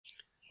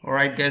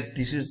Alright guys,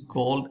 this is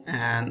gold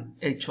and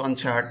H1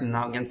 chart.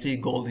 Now you can see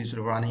gold is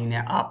running in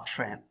an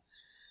uptrend.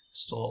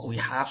 So we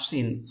have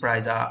seen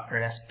price are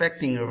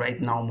respecting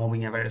right now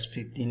moving average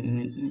 50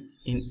 in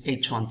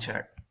H1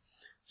 chart.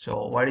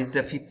 So what is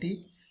the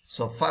 50?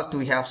 So first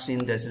we have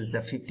seen this is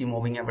the 50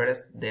 moving average.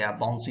 They are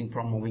bouncing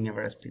from moving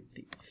average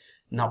 50.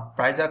 Now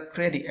price are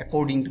creating,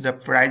 according to the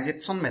price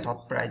action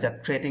method, price are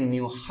creating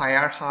new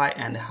higher high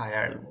and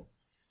higher low.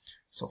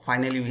 So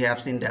finally we have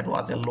seen that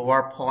was a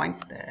lower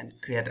point and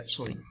created,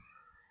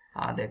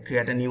 they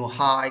create a new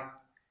high,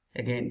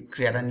 again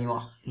create a new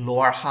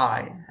lower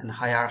high and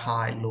higher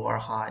high, lower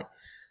high.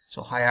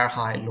 So higher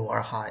high,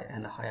 lower high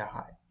and higher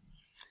high.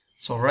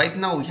 So right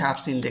now we have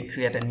seen they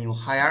create a new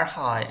higher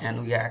high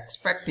and we are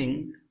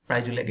expecting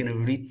price will again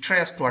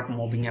retrace toward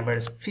moving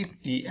average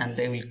 50 and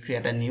they will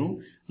create a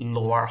new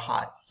lower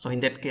high. So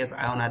in that case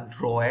I want to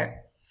draw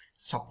a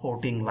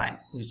supporting line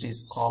which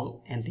is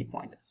called entry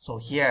point. So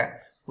here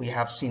we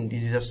have seen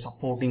this is a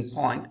supporting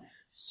point.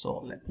 So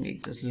let me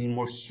just a little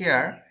more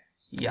here.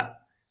 Yeah,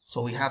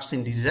 so we have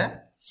seen this is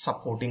a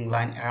supporting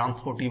line around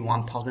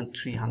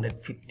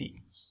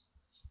 41,350.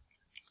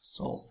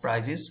 So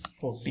price is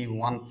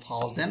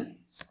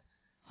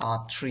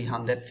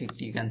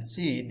 41,350. You can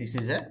see this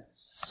is a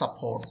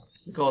support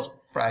because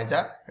price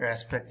are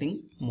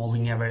respecting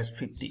moving average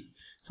 50.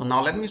 So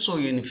now let me show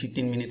you in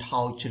 15 minutes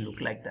how it will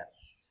look like that.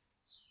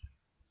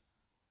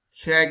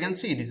 Here I can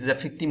see this is a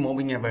 50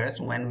 moving average.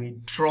 When we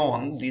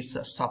drawn this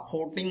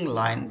supporting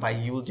line by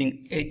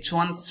using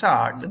H1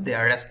 chart, they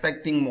are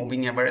respecting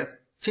moving average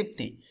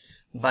 50.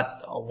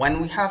 But when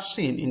we have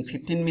seen in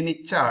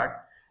 15-minute chart,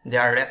 they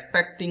are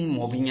respecting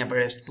moving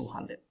average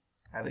 200.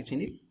 Have you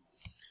seen it?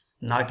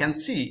 Now I can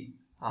see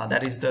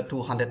that is the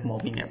 200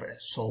 moving average.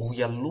 So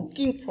we are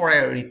looking for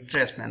a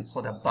retracement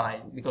for the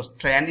buy because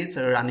trend is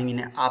running in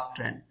an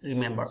uptrend.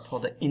 Remember, for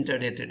the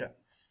intraday trader.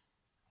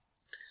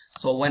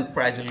 So when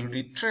price will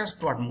retrace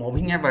toward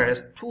moving average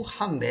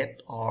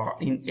 200 or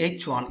in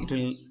H1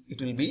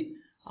 it will be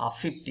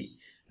 50.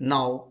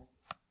 Now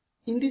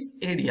in this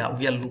area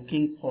we are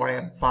looking for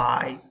a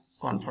buy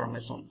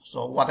confirmation.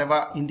 So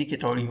whatever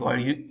indicator you are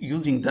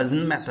using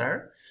doesn't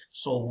matter.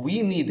 So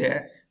we need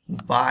a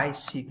buy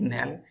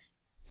signal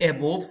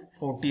above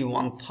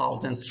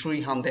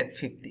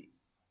 41,350.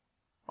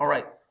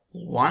 Alright,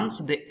 once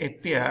they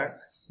appear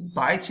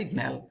buy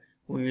signal,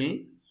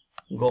 we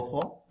will go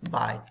for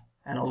buy.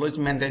 And always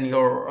maintain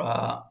your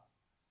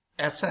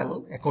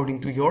SL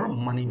according to your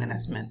money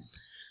management.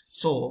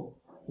 So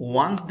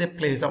once they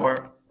place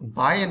our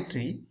buy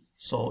entry,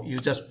 so you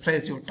just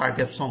place your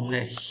target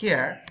somewhere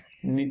here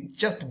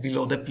just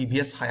below the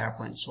previous higher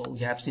point. So we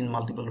have seen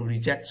multiple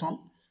rejection,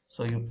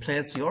 so you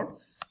place your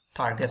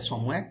target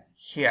somewhere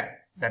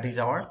here. That is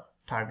our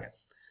target.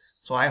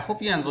 So I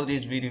hope you enjoyed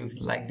this video. If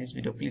you like this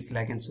video, please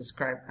like and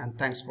subscribe, and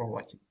thanks for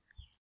watching.